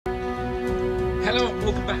Hello and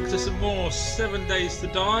welcome back to some more 7 Days to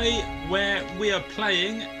Die, where we are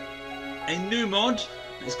playing a new mod.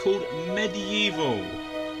 It's called Medieval,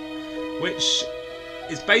 which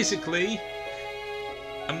is basically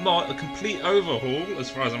a mod, a complete overhaul, as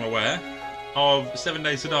far as I'm aware, of 7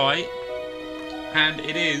 Days to Die, and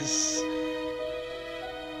it is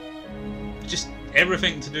just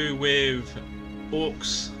everything to do with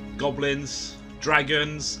orcs, goblins,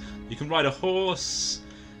 dragons. You can ride a horse.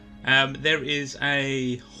 There is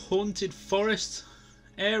a haunted forest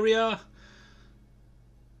area,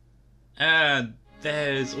 and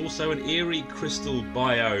there's also an eerie crystal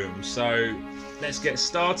biome. So let's get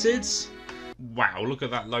started. Wow, look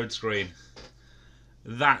at that load screen.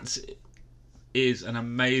 That is an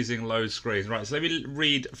amazing load screen. Right, so let me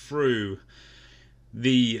read through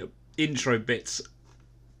the intro bits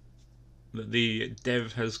that the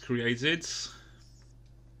dev has created.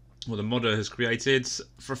 Well, the modder has created.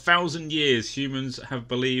 For 1,000 years, humans have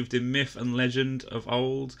believed in myth and legend of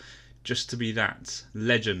old, just to be that,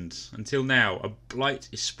 legend. Until now, a blight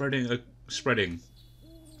is spreading.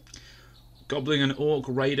 Goblin and Orc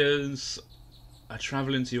raiders are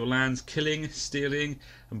travelling to your lands, killing, stealing,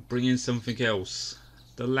 and bringing something else.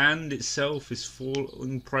 The land itself is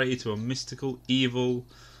falling prey to a mystical evil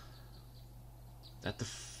that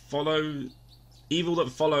follows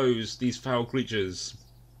these foul creatures.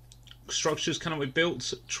 Structures cannot be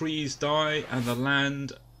built, trees die, and the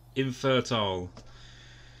land infertile.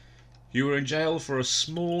 You were in jail for a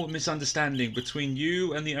small misunderstanding between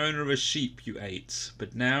you and the owner of a sheep you ate,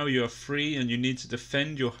 but now you are free and you need to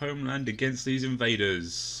defend your homeland against these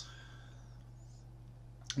invaders.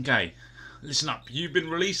 Okay, listen up. You've been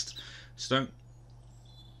released, so don't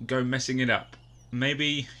go messing it up.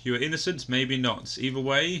 Maybe you are innocent, maybe not. Either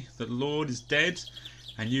way, the Lord is dead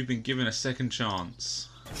and you've been given a second chance.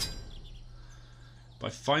 By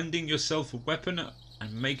finding yourself a weapon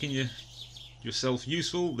and making yourself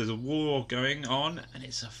useful, there's a war going on, and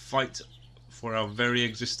it's a fight for our very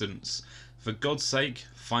existence. For God's sake,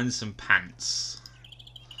 find some pants.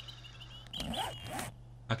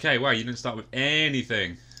 Okay, wow, you didn't start with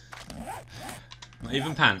anything. Not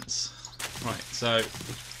even pants. Right, so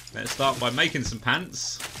let's start by making some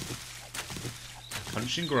pants.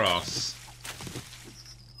 Punching grass.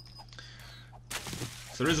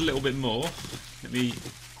 So there is a little bit more. I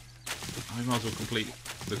might as well complete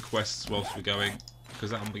the quests whilst we're going,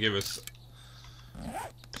 because that will give us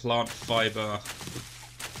plant fibre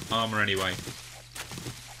armour anyway.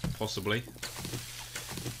 Possibly.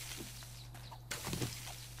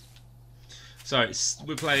 So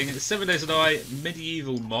we're playing 7 Days to Die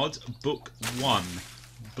Medieval mod, Book 1,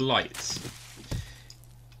 Blight.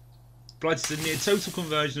 Blight is a near total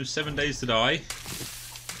conversion of 7 Days to Die.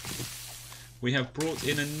 We have brought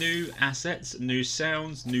in a new assets, new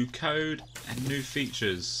sounds, new code, and new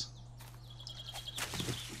features.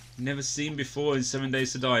 Never seen before in 7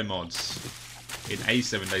 Days to Die mods. In a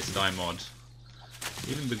 7 Days to Die mod.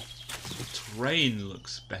 Even the terrain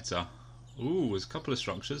looks better. Ooh, there's a couple of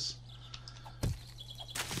structures.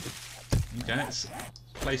 Okay, let's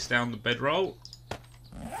place down the bedroll.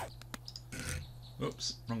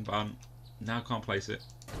 Oops, wrong button. Now I can't place it.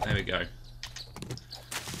 There we go.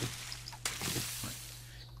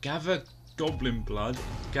 Gather goblin blood,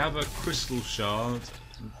 gather crystal shard,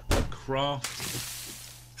 craft.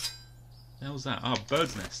 What the hell's that? Ah, oh,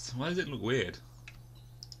 bird's nest. Why does it look weird?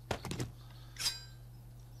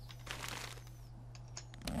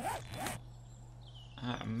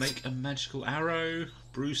 Make a magical arrow,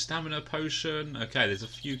 brew stamina potion. Okay, there's a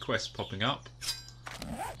few quests popping up.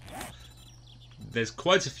 There's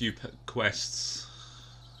quite a few quests.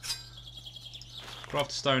 Craft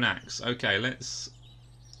a stone axe. Okay, let's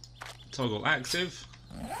toggle active,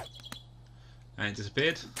 and it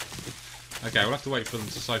disappeared. Okay, we'll have to wait for them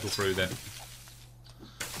to cycle through then.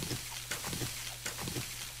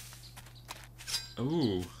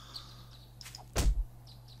 Ooh,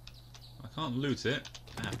 I can't loot it.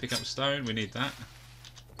 Pick up stone, we need that.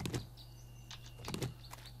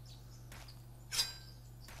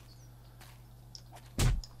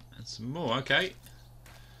 And some more, okay.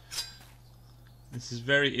 This is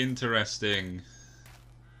very interesting.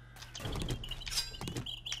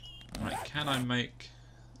 Right, can I make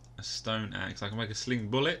a stone axe? I can make a sling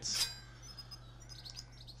bullet.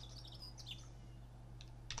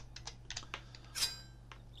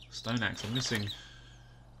 Stone axe, I'm missing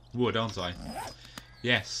wood, aren't I?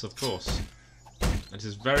 Yes, of course. This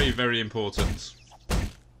is very, very important.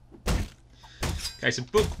 Okay, so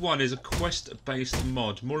Book 1 is a quest-based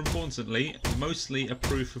mod. More importantly, mostly a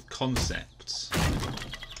proof of concept.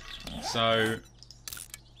 So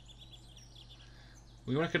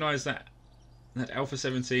we recognise that that Alpha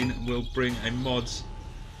 17 will bring a mod.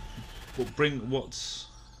 Will bring what?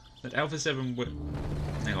 That Alpha 7 will.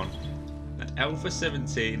 Hang on. That Alpha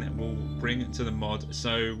 17 will bring to the mod.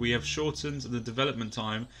 So we have shortened the development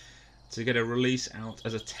time to get a release out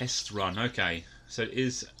as a test run. Okay, so it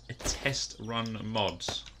is a test run mod.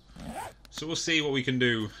 So we'll see what we can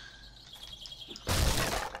do.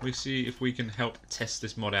 We'll see if we can help test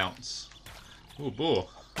this mod out. Oh, boar.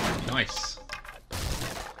 Nice.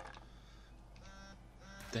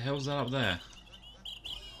 The hell's that up there?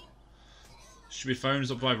 Should be phones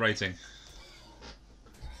not vibrating.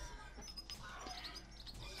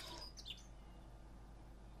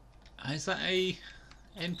 Is that a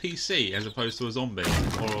NPC as opposed to a zombie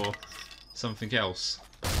or something else?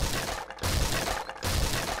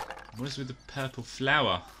 What is with the purple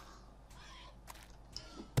flower?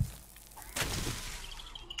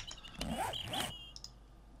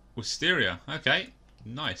 Wisteria. Okay,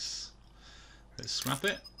 nice. Let's scrap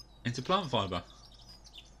it into plant fibre.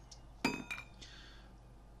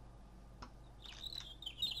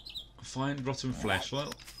 Find rotten flesh.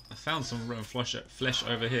 Well, I found some rotten flesh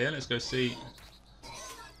over here. Let's go see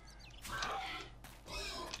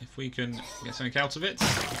if we can get something out of it.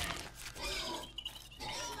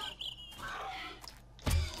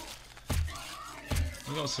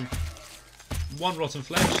 We got some one rotten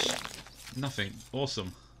flesh. Nothing.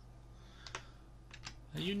 Awesome.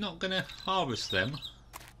 Are you not going to harvest them?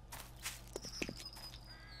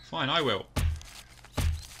 Fine, I will.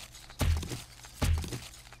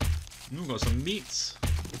 We've got some meats.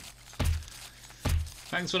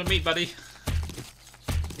 Thanks for the meat, buddy.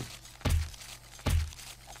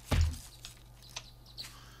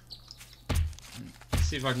 Let's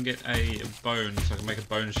see if I can get a bone so I can make a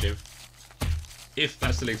bone shiv. If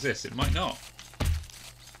that still exists, it might not.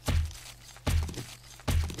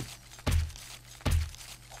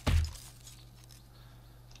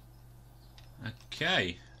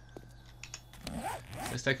 Okay.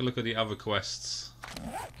 Let's take a look at the other quests.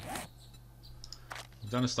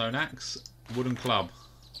 We've done a stone axe, wooden club.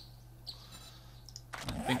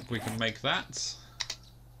 I think we can make that.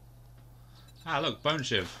 Ah, look, bone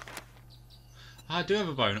shiv. Ah, I do have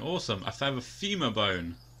a bone. Awesome. I have a femur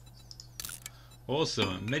bone.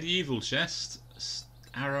 Awesome. Medieval chest,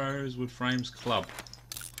 arrows, wood frames, club.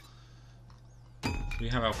 We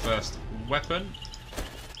have our first weapon.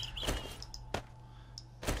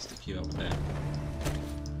 Stick you up there.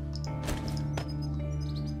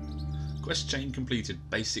 Quest chain completed.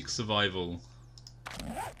 Basic survival.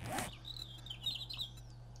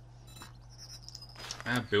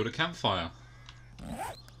 Build a campfire.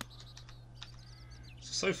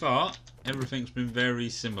 So far, everything's been very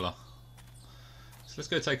similar. So let's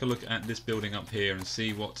go take a look at this building up here and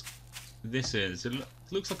see what this is. It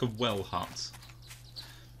looks like a well hut.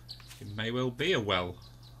 It may well be a well.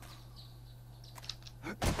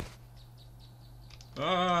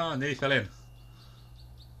 Ah, nearly fell in.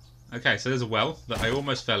 Okay, so there's a well that I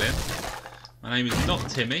almost fell in. My name is not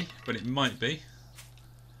Timmy, but it might be.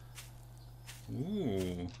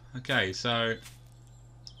 Ooh, okay, so...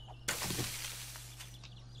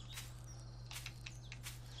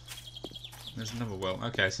 There's another well.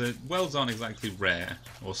 Okay, so wells aren't exactly rare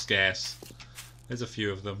or scarce. There's a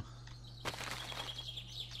few of them.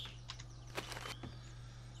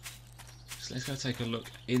 So let's go take a look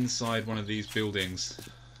inside one of these buildings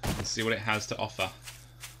and see what it has to offer.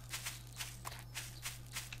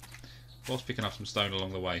 Whilst picking up some stone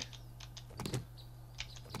along the way.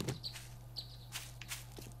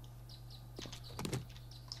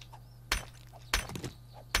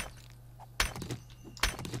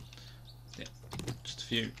 Yeah,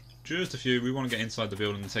 just a few. We want to get inside the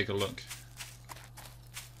building and take a look.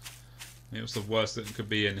 Maybe what's the worst that could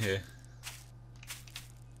be in here?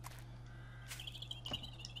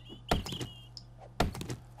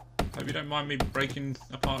 Hope you don't mind me breaking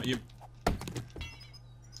apart your...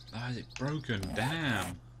 Oh, is it broken?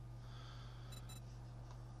 Damn.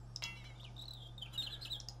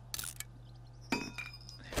 There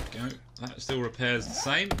we go. That still repairs the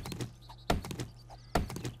same.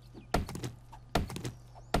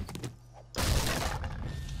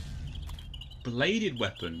 Bladed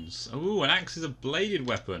weapons. Oh, an axe is a bladed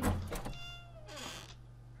weapon.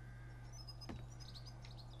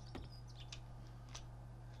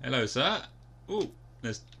 Hello, sir. Oh,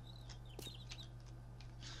 there's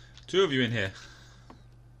two of you in here.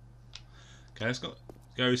 Okay, let's not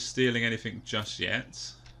go stealing anything just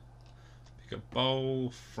yet. Pick a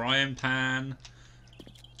bowl, frying pan.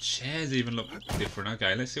 Chairs even look different.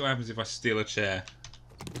 Okay, let's see what happens if I steal a chair.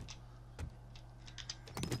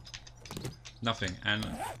 Nothing. And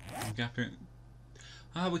I'm gapping.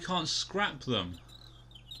 Ah, we can't scrap them.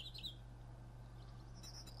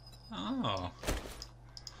 Ah.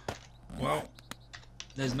 Well,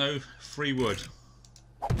 there's no free wood.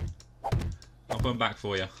 I'll put them back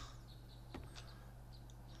for you.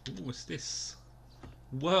 Ooh, what's this?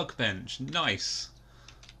 Workbench. Nice.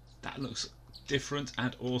 That looks different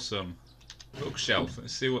and awesome. Bookshelf.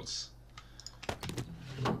 Let's see what's...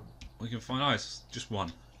 we can find. Oh, it's just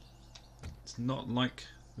one. It's not like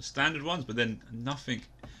the standard ones, but then nothing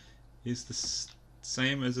is the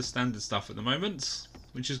same as the standard stuff at the moment,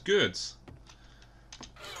 which is good.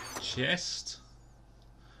 Chest.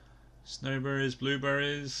 Snowberries,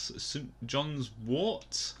 blueberries, St. John's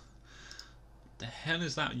wort. What the hell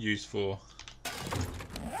is that used for? I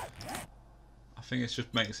think it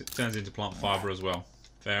just makes it turns into plant fibre as well.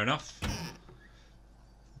 Fair enough.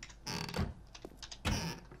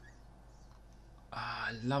 Ah,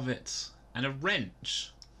 I love it. And a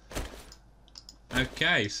wrench.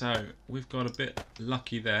 Okay, so we've got a bit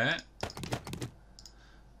lucky there.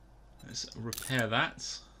 Let's repair that.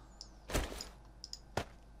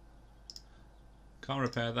 Can't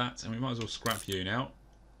repair that, and we might as well scrap you now.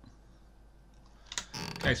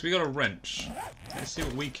 Okay, so we got a wrench. Let's see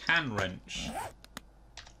what we can wrench.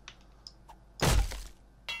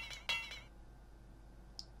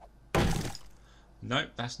 Nope,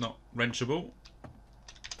 that's not wrenchable.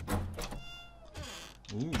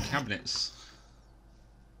 Ooh, cabinets.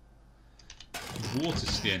 Water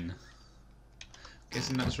skin.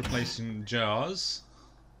 Guessing that's replacing jars.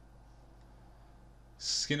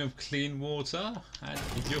 Skin of clean water and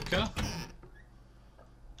yucca.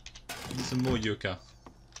 And some more yucca.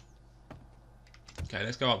 Okay,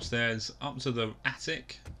 let's go upstairs, up to the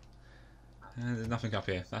attic. And there's nothing up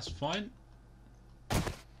here. That's fine.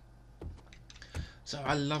 So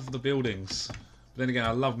I love the buildings. But then again,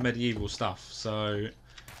 I love medieval stuff. So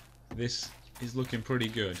this is looking pretty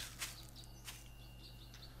good.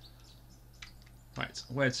 Right,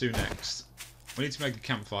 where to next? We need to make a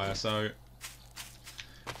campfire, so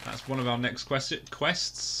that's one of our next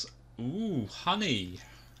quests. Ooh, honey.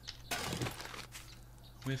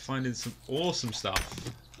 We're finding some awesome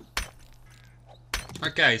stuff.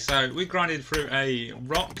 Okay, so we grinded through a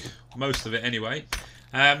rock, most of it anyway.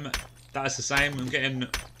 That's the same. I'm getting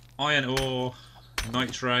iron ore,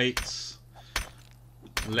 nitrates,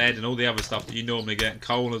 lead, and all the other stuff that you normally get.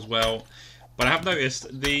 Coal as well. But I have noticed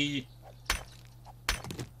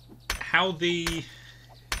how the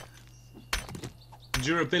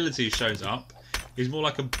durability shows up is more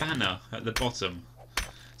like a banner at the bottom.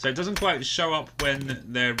 So it doesn't quite show up when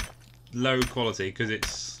they're low quality because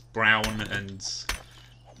it's brown and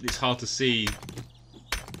it's hard to see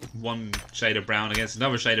one shade of brown against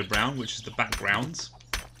another shade of brown, which is the background.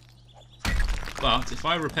 But if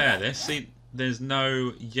I repair this, see, there's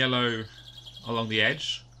no yellow along the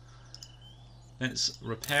edge. Let's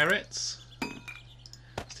repair it.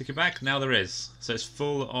 Stick it back. Now there is. So it's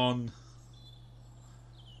full on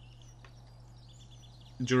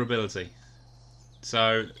durability.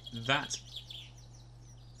 So that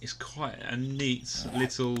is quite a neat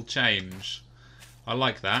little change. I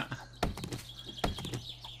like that.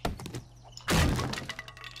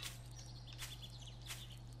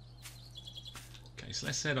 Okay, so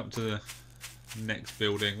let's head up to the next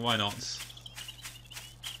building. Why not?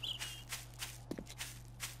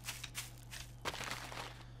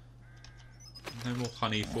 No more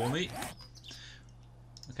honey for me.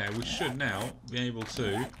 Okay, we should now be able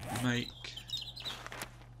to make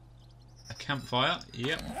a campfire.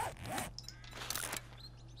 Yep.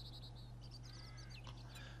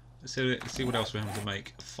 Let's see what else we have to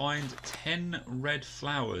make. Find 10 red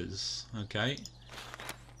flowers. Okay.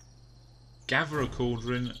 Gather a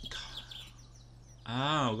cauldron.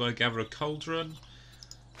 Ah, we've got to gather a cauldron.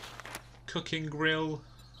 Cooking grill.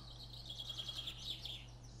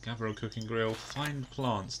 Gather a cooking grill. Find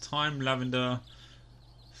plants. Thyme, lavender,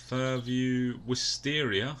 furview,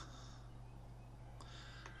 wisteria.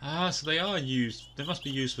 Ah, so they are used. They must be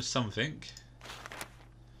used for something.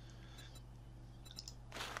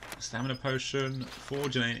 Stamina potion.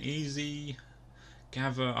 Forging ain't easy.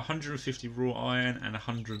 Gather 150 raw iron and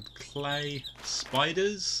 100 clay.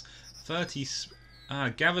 Spiders. 30.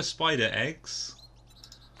 Gather spider eggs.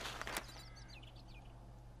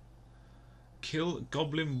 Kill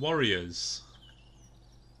goblin warriors.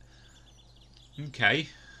 Okay.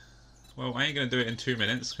 Well, I ain't going to do it in 2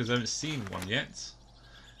 minutes because I haven't seen one yet.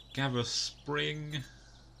 Gather spring.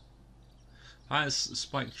 That's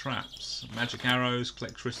spike traps. Magic arrows.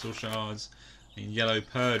 Collect crystal shards. And yellow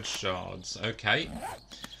purge shards. Okay.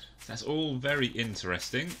 That's all very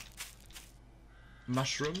interesting.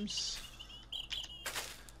 Mushrooms.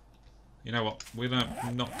 You know what? We're going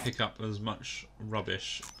to not pick up as much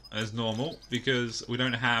rubbish as normal because we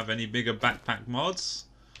don't have any bigger backpack mods.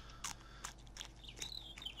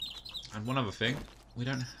 And one other thing, we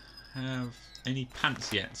don't have any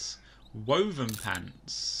pants yet. Woven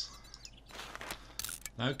pants.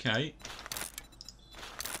 Okay.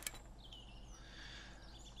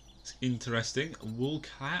 It's interesting. Wool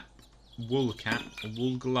cap, wool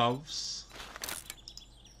gloves.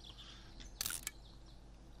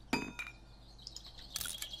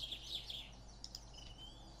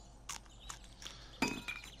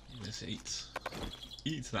 Let's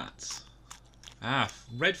eat that. Ah,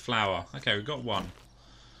 red flower. Okay, we've got one.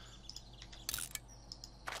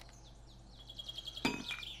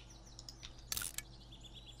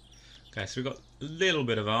 Okay, so we've got a little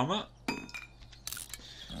bit of armour.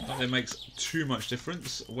 Not that it makes too much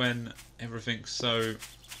difference when everything's so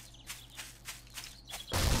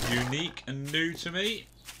unique and new to me.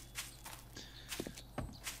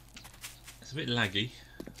 It's a bit laggy.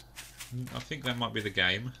 I think that might be the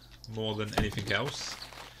game more than anything else.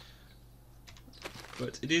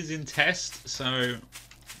 But it is in test, so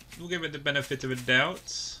we'll give it the benefit of a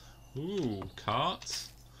doubt. Ooh, cart.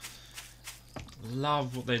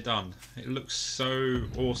 Love what they've done. It looks so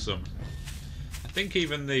awesome. I think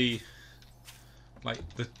even the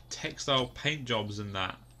textile paint jobs and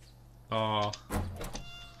that are...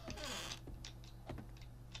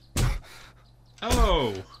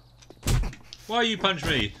 Oh! Why you punch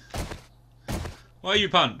me? Why you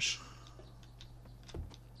punch?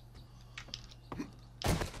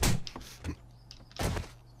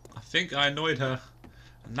 I think I annoyed her.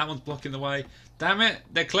 And that one's blocking the way. Damn it!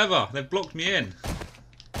 They're clever. They've blocked me in.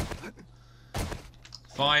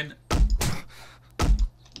 Fine.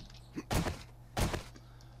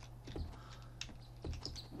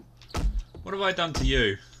 What have I done to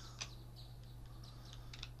you?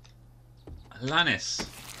 Lannis.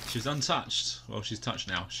 She's untouched. Well, she's touched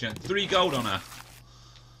now. She had 3 gold on her.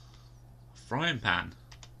 Frying pan.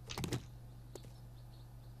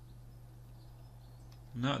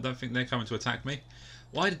 No, I don't think they're coming to attack me.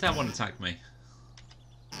 Why did that one attack me?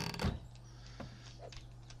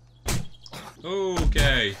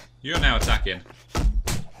 Okay, you're now attacking.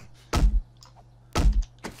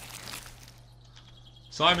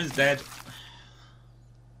 Simon's dead.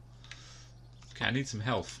 Okay, I need some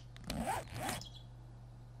health.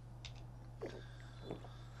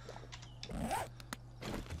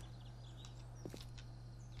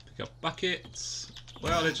 Pick up buckets.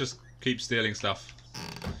 Well, let's just keep stealing stuff.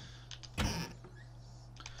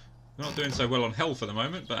 We're not doing so well on health at the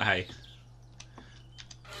moment, but hey.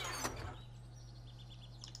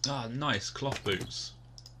 Ah, nice. Cloth boots.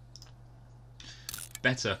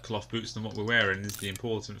 Better cloth boots than what we're wearing is the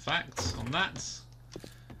important fact on that.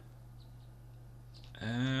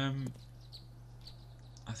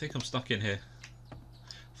 I think I'm stuck in here.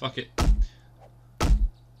 Fuck it.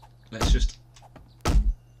 Let's just...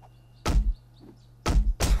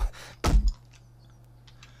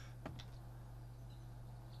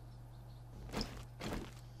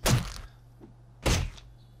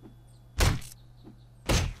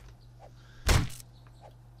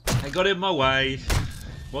 I got in my way.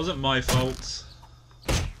 Wasn't my fault.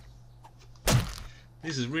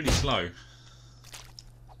 This is really slow.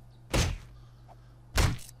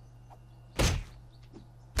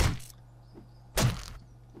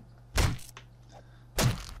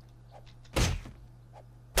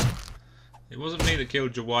 It wasn't me that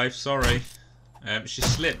killed your wife, sorry. She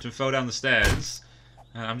slipped and fell down the stairs.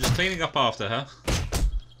 I'm just cleaning up after her.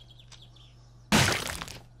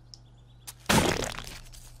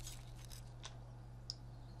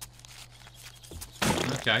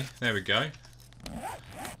 Okay, there we go.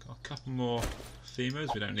 Got a couple more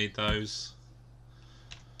femurs, we don't need those.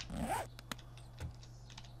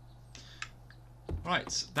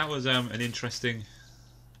 Right, that was an interesting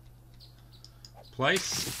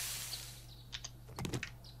place.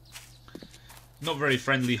 Not very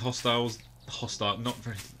friendly hostiles.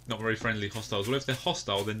 Not very friendly hostiles. Well, if they're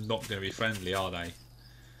hostile, they're not going to be friendly, are they?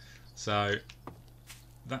 So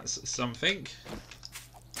that's something.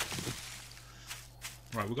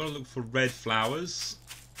 Right, we've got to look for red flowers.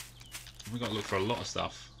 We've got to look for a lot of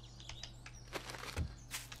stuff.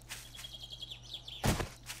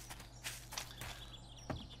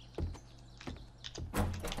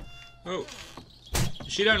 Oh,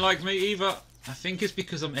 she don't like me either. I think it's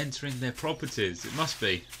because I'm entering their properties. It must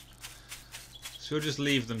be. So we'll just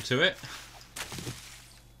leave them to it.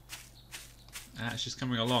 It's just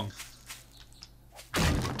coming along.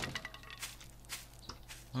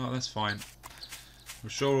 Oh, that's fine. I'm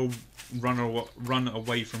sure we'll run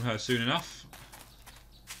away from her soon enough.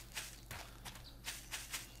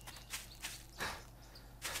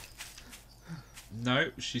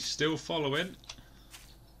 No, she's still following.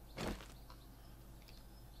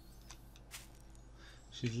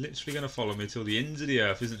 She's literally going to follow me till the ends of the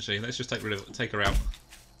earth, isn't she? Let's just take her out.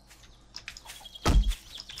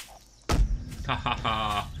 Ha ha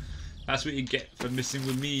ha. That's what you get for messing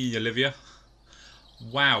with me, Olivia.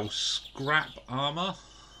 Wow, scrap armour.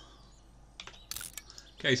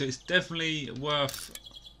 Okay, so it's definitely worth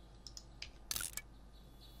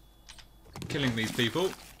killing these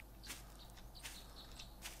people.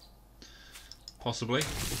 Possibly.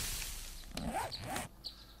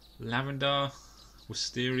 Lavender,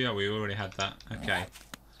 wisteria, we already had that. Okay.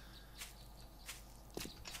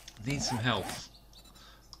 Need some health.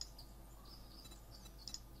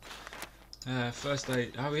 First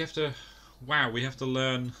aid. Oh, we have to... Wow, we have to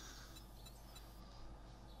learn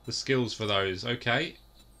the skills for those. Okay.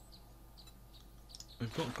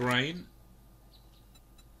 We've got grain.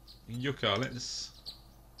 Yucca, let's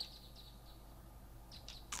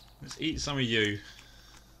eat some of you.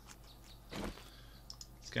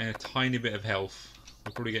 Let's gain a tiny bit of health.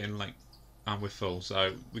 We're probably getting like... And we're full,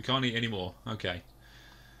 so we can't eat any more. Okay.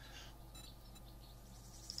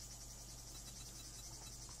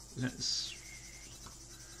 Let's...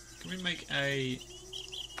 Can we make a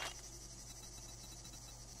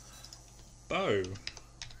bow?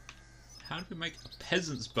 How do we make a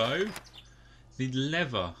peasant's bow? Need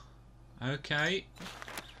leather. Okay.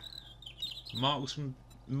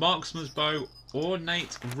 Marksman's bow,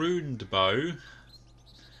 ornate runed bow,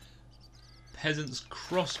 peasant's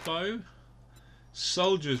crossbow,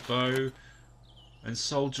 soldier's bow, and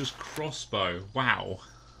soldier's crossbow. Wow.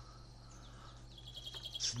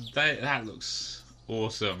 So that looks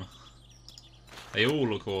awesome. They all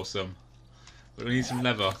look awesome. But we need some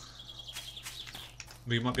leather.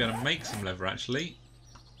 We might be able to make some leather actually.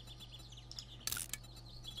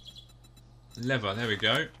 Leather, there we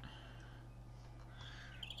go.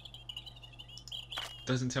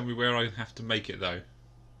 Doesn't tell me where I have to make it though.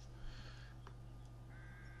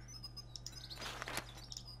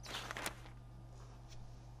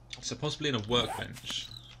 So possibly in a workbench,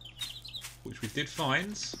 which we did find.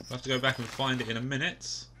 We'll have to go back and find it in a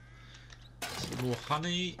minute. Some more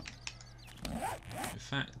honey. In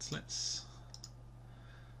fact, let's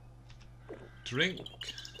drink.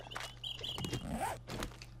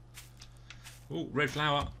 Oh, red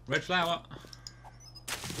flower, red flower.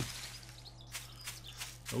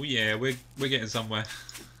 Oh yeah, we're getting somewhere.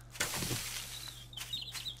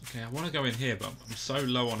 Okay, I want to go in here, but I'm so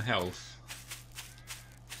low on health.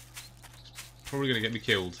 It's probably going to get me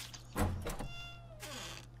killed.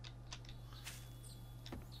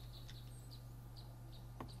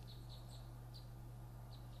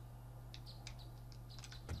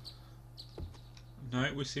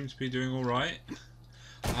 No, we seem to be doing all right.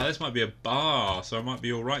 Ah, this might be a bar, so I might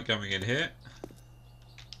be all right going in here.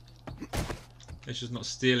 Let's just not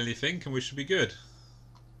steal anything and we should be good.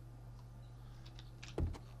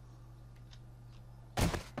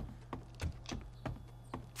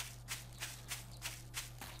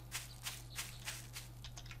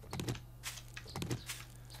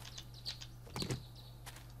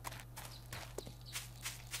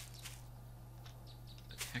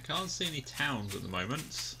 I can't see any towns at the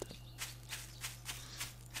moment.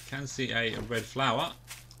 I can see a red flower.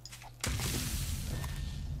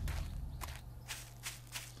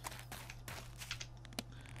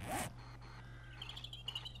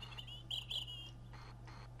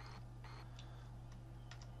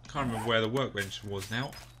 Can't remember where the workbench was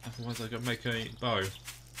now. Otherwise I could make a bow.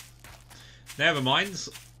 Never mind.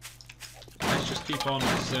 Let's just keep on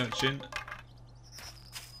searching.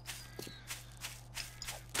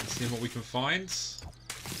 And see what we can find.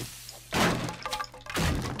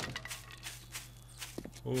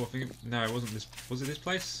 Oh, I think... No, it wasn't this... Was it this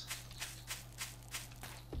place?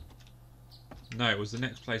 No, it was the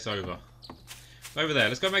next place over. Over there.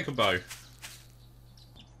 Let's go make a bow.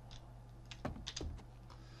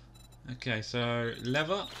 Okay, so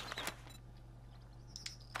leather.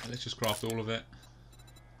 Let's just craft all of it.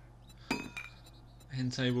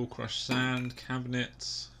 End table, crushed sand,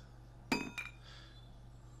 cabinets.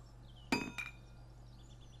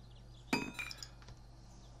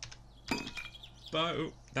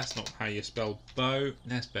 Bow. That's not how you spell bow.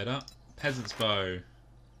 That's better. Peasant's bow.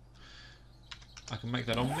 I can make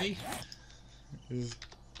that on me. Is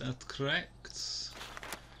that correct?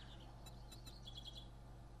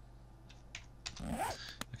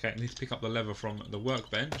 Okay, I need to pick up the leather from the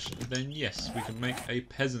workbench. Then yes, we can make a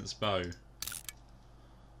peasant's bow.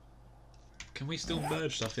 Can we still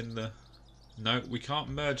merge stuff in the... No, we can't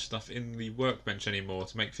merge stuff in the workbench anymore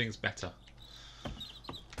to make things better.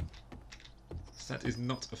 So that is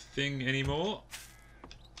not a thing anymore.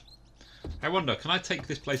 I wonder, can I take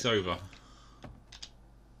this place over?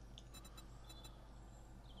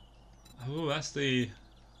 Oh, that's the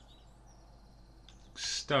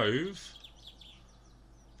stove.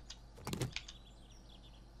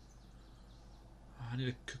 Oh, I need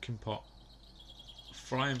a cooking pot.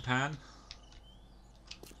 Frying pan.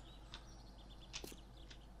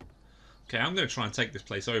 Okay, I'm going to try and take this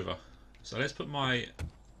place over. So let's put my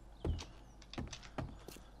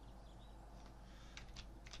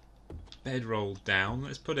bedroll down.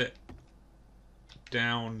 Let's put it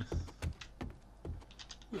down.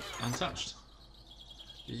 Ooh, untouched.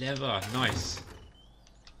 Leather, nice.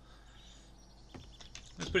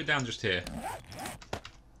 Let's put it down just here.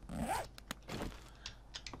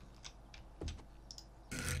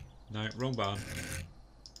 No, wrong barn.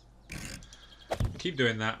 Keep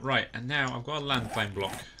doing that. Right, and now I've got a land claim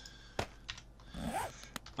block.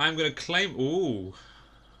 I'm going to claim... Ooh.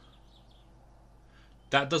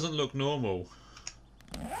 That doesn't look normal.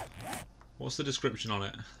 What's the description on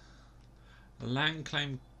it? A land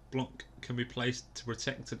claim block can be placed to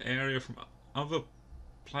protect an area from other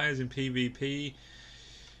players in PvP.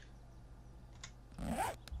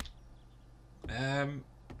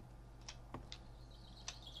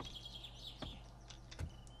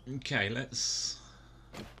 Okay, let's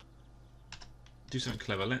do something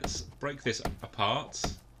clever. Let's break this apart.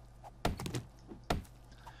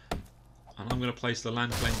 And I'm going to place the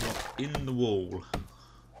land claim block in the wall.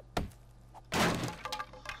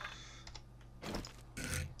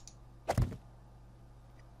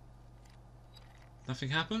 Nothing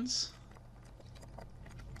happens?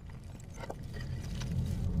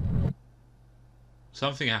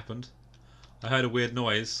 Something happened. I heard a weird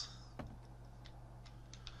noise.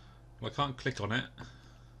 Well, I can't click on it.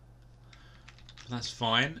 But that's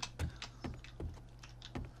fine.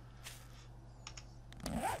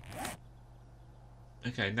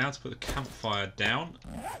 Okay, now to put the campfire down.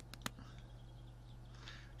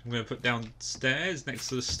 I'm going to put downstairs next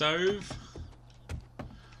to the stove.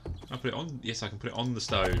 I'll put it on. Yes, I can put it on the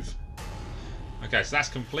stove. Okay, so that's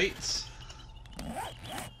complete.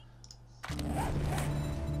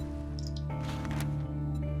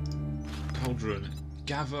 Cauldron.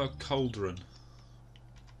 Gather cauldron.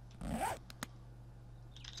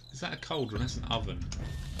 Is that a cauldron? That's an oven.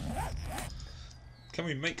 Can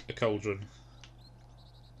we make a cauldron?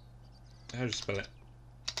 How do you spell it?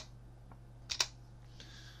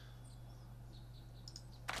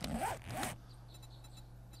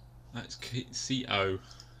 That's C-O.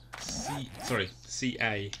 Sorry,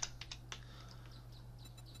 C-A.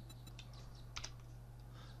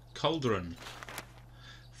 Cauldron.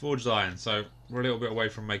 Forged iron, so we're a little bit away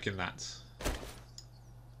from making that.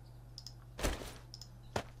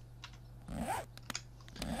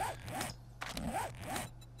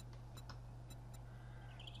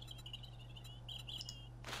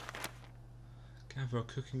 Gather a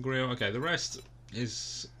cooking grill. Okay, the rest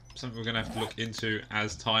is something we're going to have to look into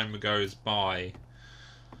as time goes by.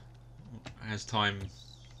 As time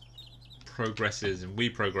progresses and we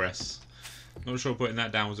progress. Not sure putting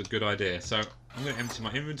that down was a good idea. So I'm going to empty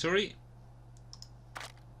my inventory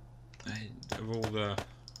of all the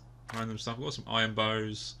random stuff. I've got some iron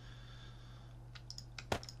bows.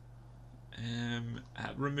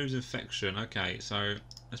 That removes infection. Okay, so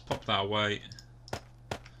let's pop that away.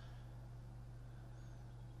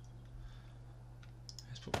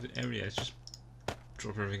 Let's pop the area. Let's just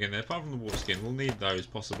drop everything in there. Apart from the water skin, we'll need those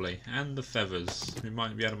possibly, and the feathers. We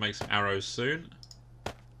might be able to make some arrows soon.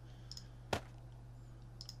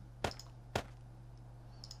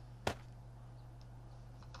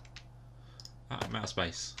 I'm out of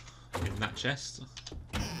space in that chest.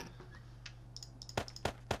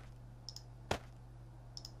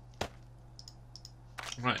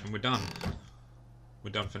 Right, and we're done.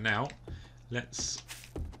 We're done for now. Let's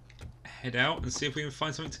head out and see if we can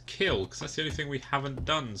find something to kill, because that's the only thing we haven't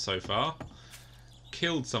done so far.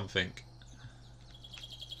 Killed something.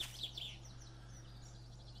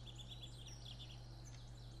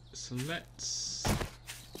 So let's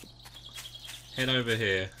head over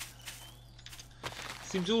here.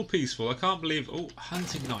 Seems all peaceful. I can't believe... Oh,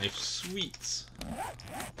 hunting knife. Sweet.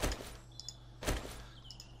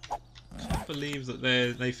 Can't believe that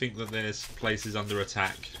they think that this place is under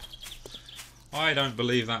attack. I don't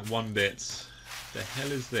believe that one bit. The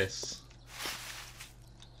hell is this?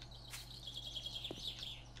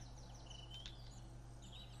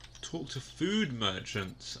 Talk to food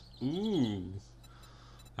merchants. Ooh.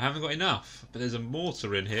 I haven't got enough, but there's a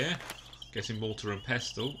mortar in here. Guessing mortar and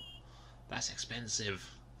pestle. That's expensive.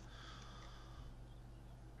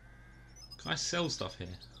 Can I sell stuff here?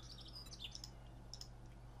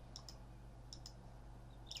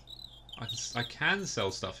 I can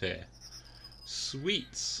sell stuff here.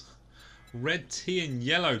 Sweets. Red tea and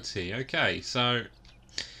yellow tea. Okay, so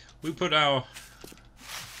we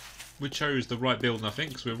chose the right building, I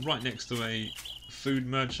think, because we're right next to a food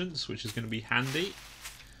merchants, which is going to be handy.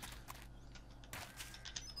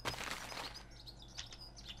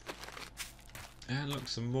 And look,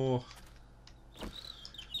 some more.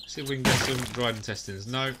 See if we can get some dried intestines.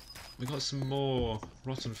 No, we got some more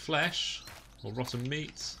rotten flesh or rotten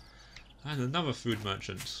meat, and another food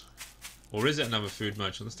merchant. Or is it another food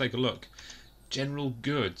merchant? Let's take a look. General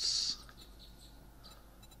goods.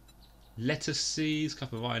 Lettuce seeds,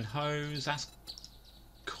 couple of iron hose. That's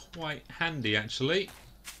quite handy, actually.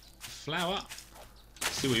 Flour.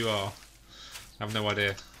 Let's see what you are. I have no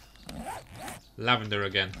idea. Lavender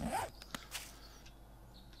again.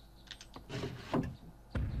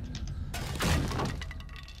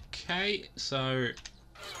 Okay, so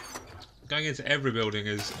going into every building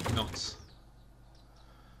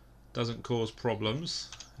doesn't cause problems.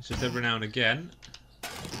 It's just every now and again.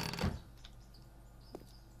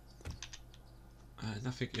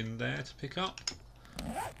 Nothing in there to pick up.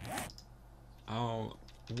 I'll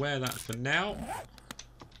wear that for now.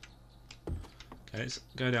 Okay, let's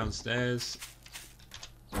go downstairs.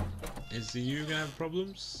 Is you going to have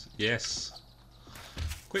problems? Yes.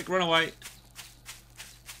 Quick, run away.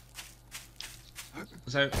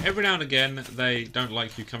 So every now and again they don't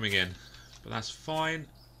like you coming in, but that's fine.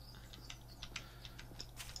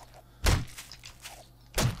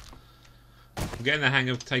 I'm getting the hang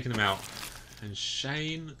of taking them out. And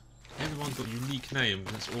Shane, everyone's got unique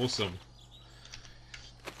names. That's awesome.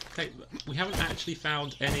 Okay, we haven't actually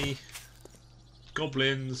found any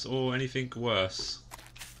goblins or anything worse.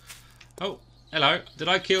 Oh, hello. Did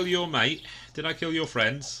I kill your mate? Did I kill your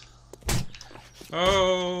friends?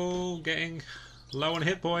 Oh, getting low on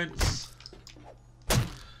hit points.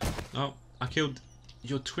 Oh, I killed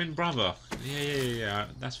your twin brother. Yeah.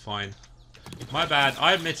 That's fine. My bad.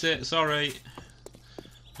 I admit it. Sorry.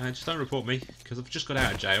 Just don't report me, because I've just got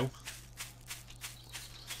out of jail.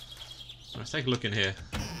 Let's take a look in here.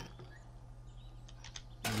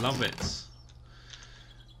 Love it.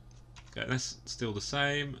 Okay, that's still the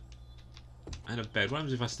same. And a bed. What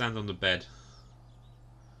happens if I stand on the bed?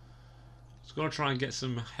 Just got to try and get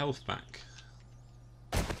some health back.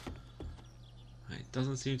 It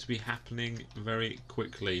doesn't seem to be happening very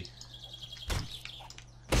quickly.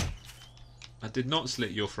 I did not slit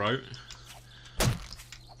your throat.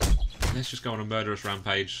 Let's just go on a murderous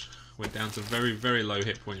rampage. We're down to very, very low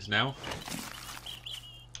hit points now.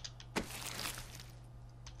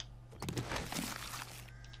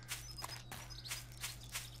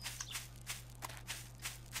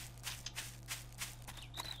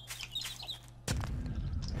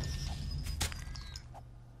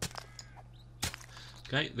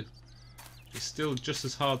 Okay, it's still just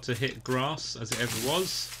as hard to hit grass as it ever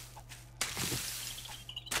was.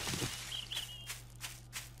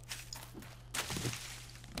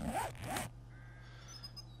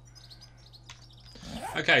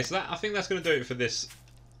 Okay, so I think that's going to do it for this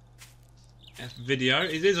video.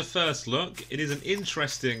 It is a first look. It is an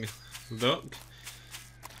interesting look.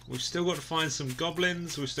 We've still got to find some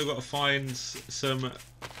goblins. We've still got to find some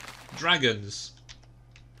dragons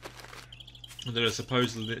that are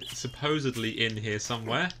supposedly in here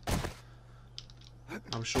somewhere.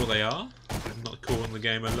 I'm sure they are. I'm not calling the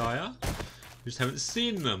game a liar. We just haven't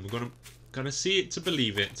seen them. We're gonna see it to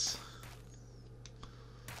believe it.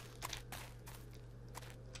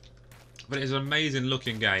 But it's an amazing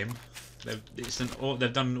looking game.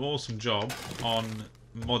 They've done an awesome job on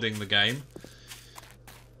modding the game.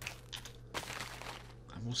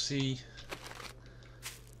 And we'll see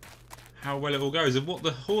how well it all goes and what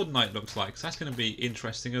the Horde Knight looks like. So that's going to be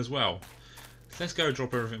interesting as well. Let's go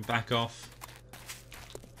drop everything back off.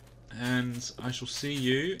 And I shall see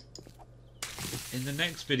you in the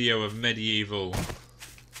next video of Medieval.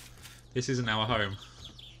 This isn't our home.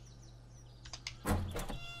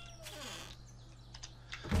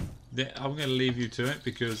 I'm going to leave you to it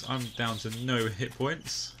because I'm down to no hit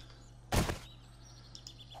points.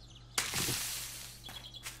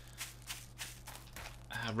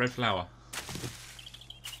 Red flower.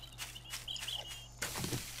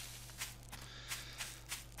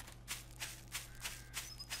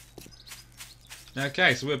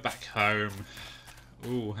 Okay, so we're back home.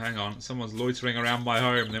 Ooh, hang on. Someone's loitering around my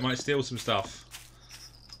home. They might steal some stuff.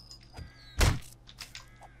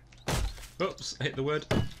 Oops, I hit the word.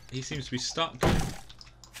 He seems to be stuck.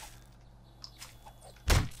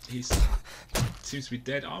 He seems to be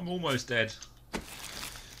dead. I'm almost dead.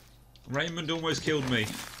 Raymond almost killed me.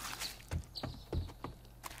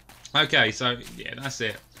 Okay, so yeah, that's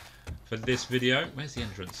it. for this video. Where's the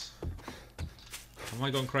entrance? Have I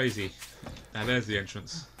gone crazy? Now there's the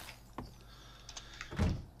entrance.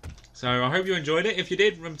 So I hope you enjoyed it. If you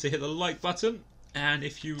did, remember to hit the like button. And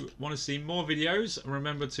if you want to see more videos,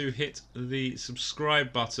 remember to hit the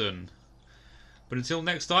subscribe button. But until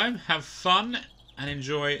next time, have fun and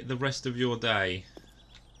enjoy the rest of your day.